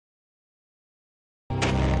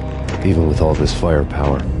Even with all this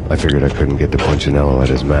firepower, I figured I couldn't get to Punchinello at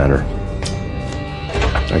his manor.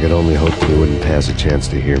 I could only hope that he wouldn't pass a chance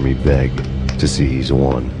to hear me beg to see he's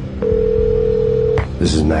won.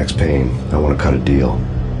 This is Max Payne. I want to cut a deal.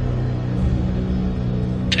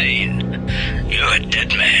 Payne, you're a dead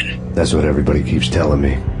man. That's what everybody keeps telling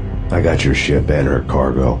me. I got your ship and her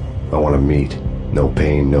cargo. I want to meet. No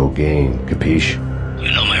pain, no gain. Capiche?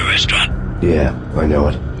 You know my restaurant? Yeah, I know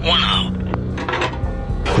it. 1 hour.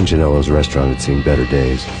 Punchinello's restaurant had seen better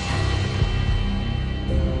days.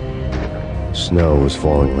 Snow was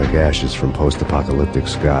falling like ashes from post-apocalyptic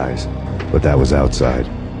skies, but that was outside.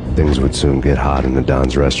 Things would soon get hot in the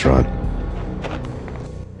Don's restaurant.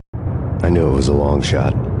 I knew it was a long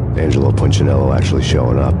shot, Angelo Punchinello actually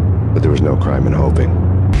showing up, but there was no crime in hoping.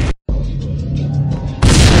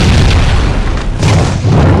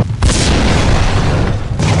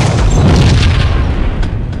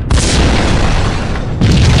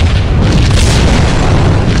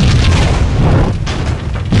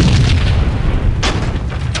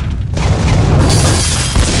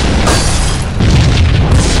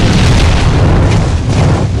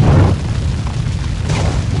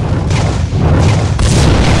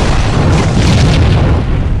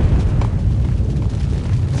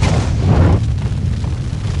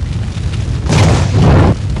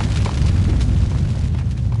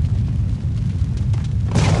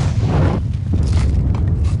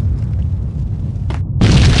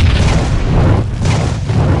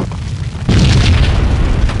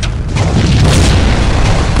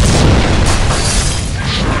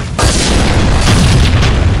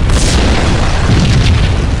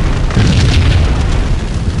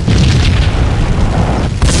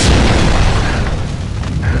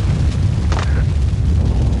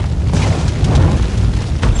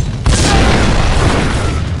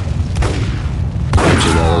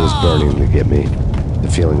 Burning to get me. The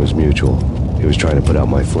feeling was mutual. He was trying to put out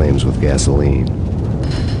my flames with gasoline.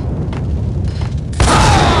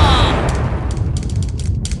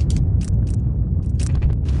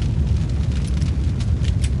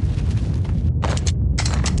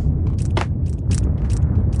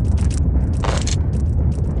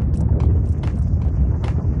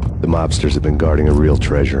 The mobsters have been guarding a real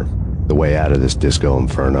treasure. The way out of this disco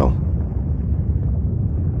inferno.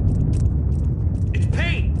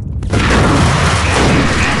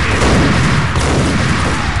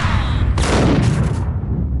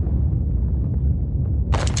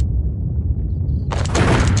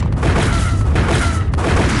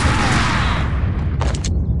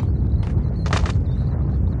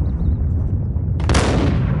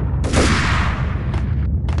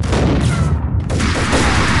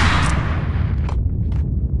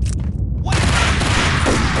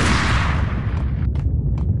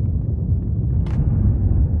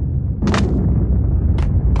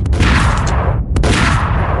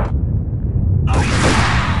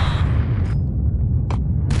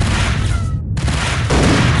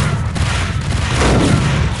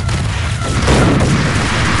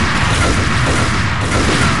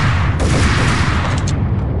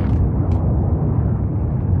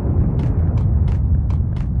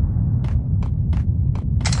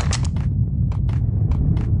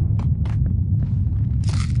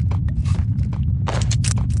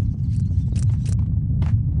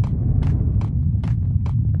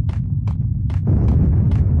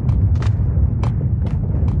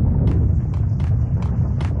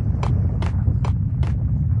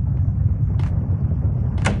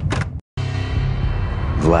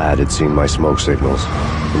 Vlad had seen my smoke signals.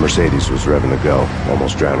 The Mercedes was revving to go,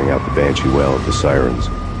 almost drowning out the banshee wail of the sirens.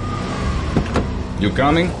 You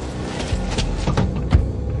coming?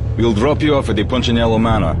 We'll drop you off at the Punchinello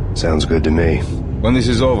Manor. Sounds good to me. When this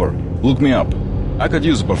is over, look me up. I could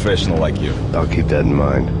use a professional like you. I'll keep that in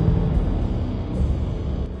mind.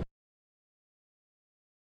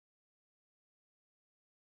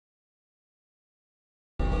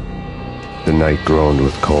 The night groaned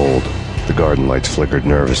with cold. The garden lights flickered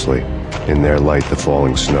nervously. In their light, the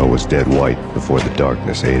falling snow was dead white before the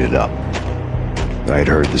darkness ate it up. I had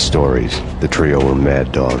heard the stories. The trio were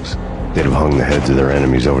mad dogs. They'd have hung the heads of their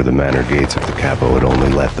enemies over the manor gates if the capo had only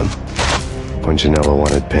let them. Punchinello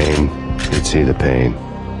wanted pain. He'd see the pain.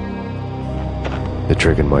 The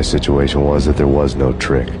trick in my situation was that there was no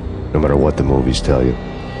trick, no matter what the movies tell you.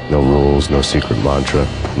 No rules, no secret mantra,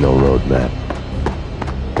 no roadmap.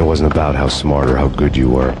 It wasn't about how smart or how good you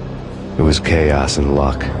were. It was chaos and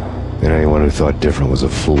luck, and anyone who thought different was a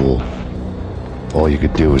fool. All you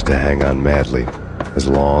could do was to hang on madly, as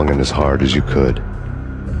long and as hard as you could.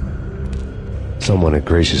 Someone had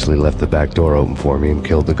graciously left the back door open for me and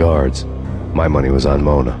killed the guards. My money was on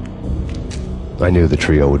Mona. I knew the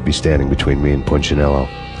trio would be standing between me and Punchinello.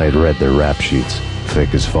 I had read their rap sheets,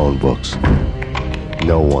 thick as phone books.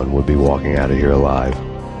 No one would be walking out of here alive.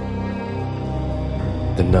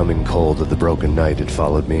 The numbing cold of the broken night had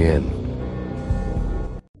followed me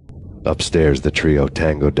in. Upstairs, the trio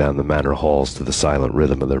tangoed down the manor halls to the silent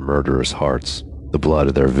rhythm of their murderous hearts. The blood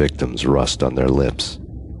of their victims rust on their lips.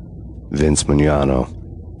 Vince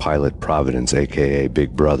Mignano, Pilot Providence aka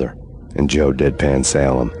Big Brother, and Joe Deadpan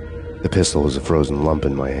Salem. The pistol was a frozen lump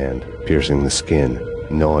in my hand, piercing the skin,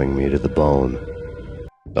 gnawing me to the bone.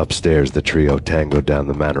 Upstairs, the trio tangoed down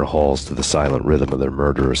the manor halls to the silent rhythm of their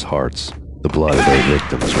murderous hearts. The blood of their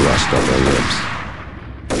victims rust on their lips.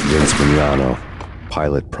 Vince Mignano,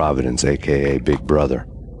 Pilot Providence aka Big Brother,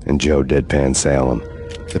 and Joe Deadpan Salem.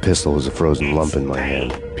 The pistol was a frozen lump in my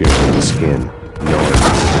hand, piercing the skin, gnawing me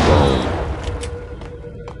to the bone.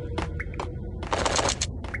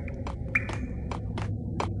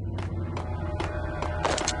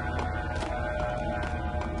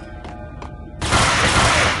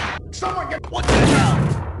 What the hell?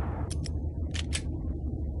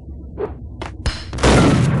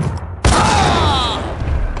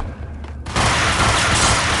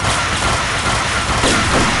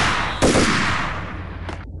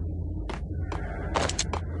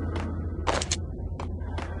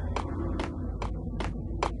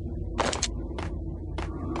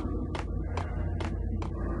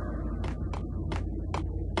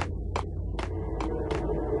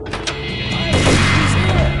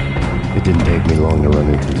 It didn't take me long to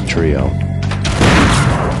run into the trio.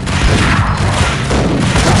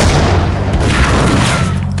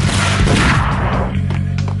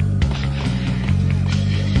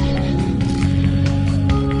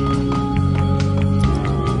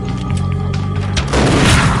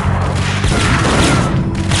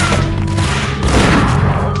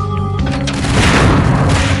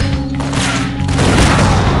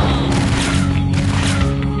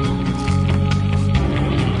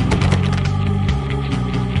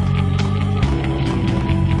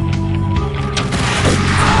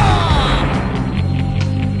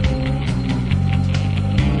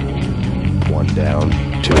 Down,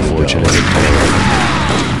 too fortunate.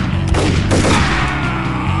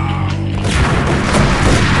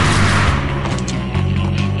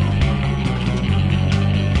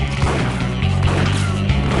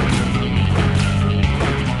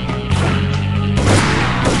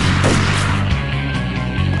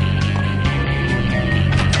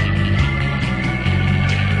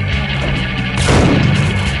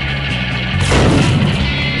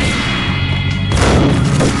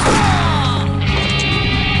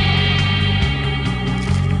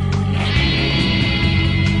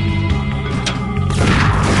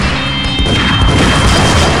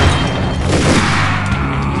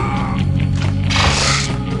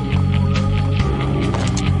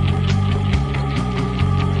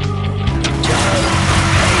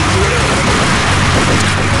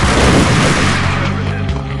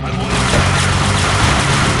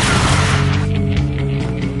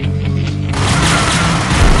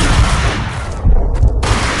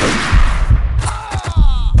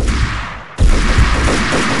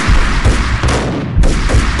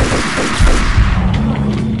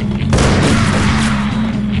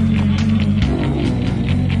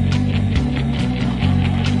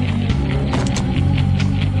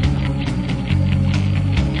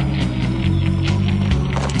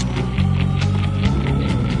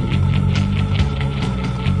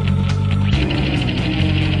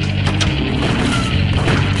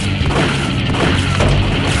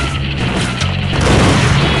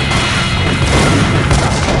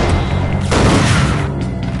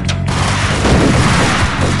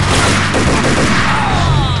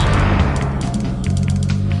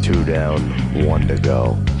 Two down, one to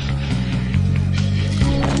go.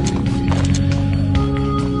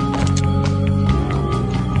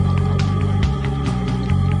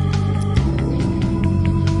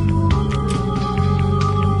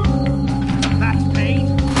 That's Payne.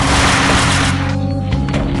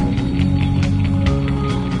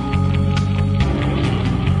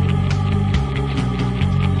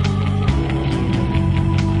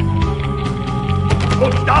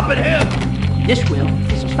 What's stopping him? This will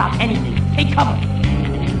stop anything. Take cover.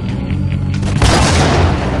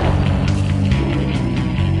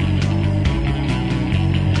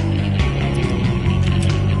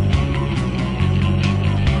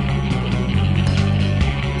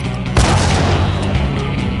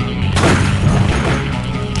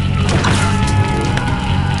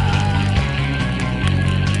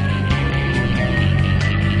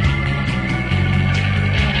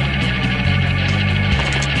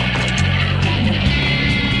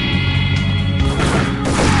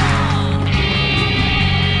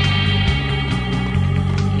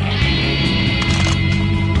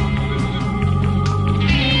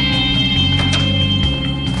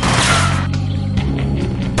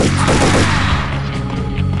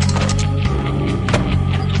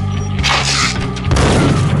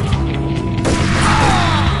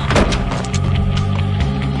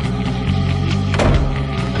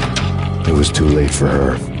 late for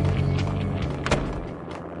her.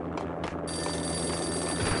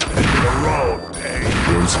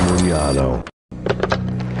 Vince Mugnano.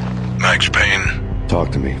 Max Payne.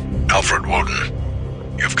 Talk to me. Alfred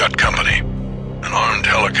Woden. You've got company. An armed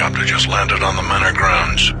helicopter just landed on the manor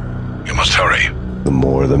grounds. You must hurry. The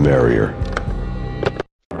more the merrier.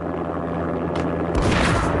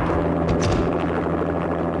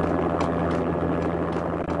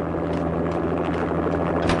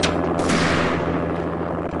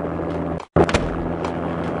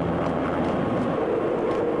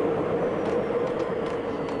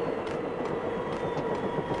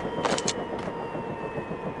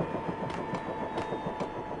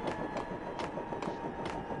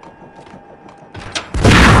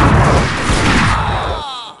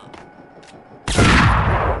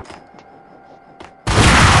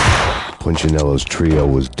 Punchinello's trio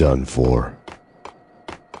was done for.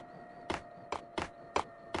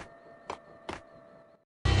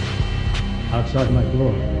 Outside my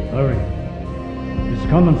door. Hurry. It's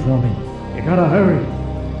coming for me. You gotta hurry.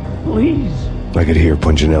 Please. I could hear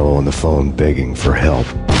Punchinello on the phone begging for help.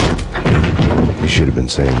 He should have been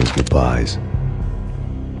saying his goodbyes.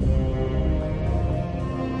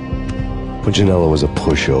 Punchinello was a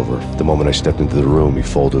pushover. The moment I stepped into the room, he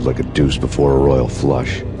folded like a deuce before a royal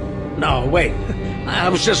flush. No, wait. I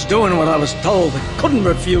was just doing what I was told. I couldn't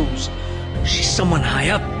refuse. She's someone high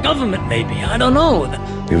up. Government, maybe. I don't know.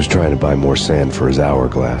 He was trying to buy more sand for his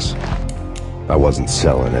hourglass. I wasn't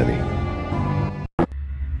selling any.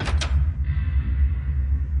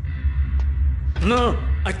 No,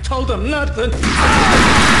 I told him nothing.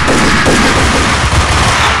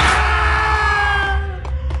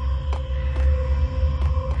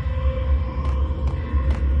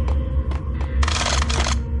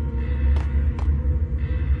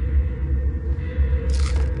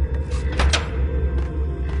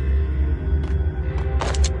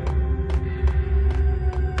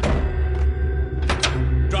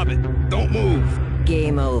 Drop it. Don't move.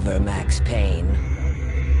 Game over, Max Payne.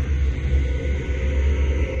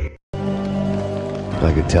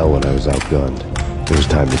 I could tell when I was outgunned. It was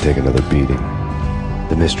time to take another beating.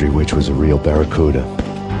 The mystery witch was a real barracuda.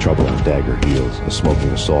 Trouble on dagger heels, a smoking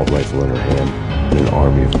assault rifle in her hand, and an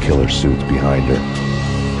army of killer suits behind her.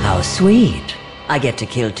 How sweet. I get to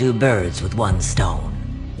kill two birds with one stone.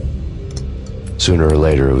 Sooner or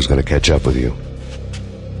later, it was going to catch up with you.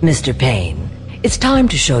 Mr. Payne, it's time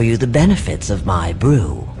to show you the benefits of my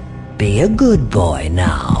brew. Be a good boy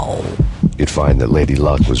now. You'd find that Lady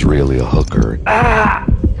Luck was really a hooker.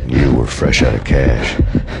 And you were fresh out of cash.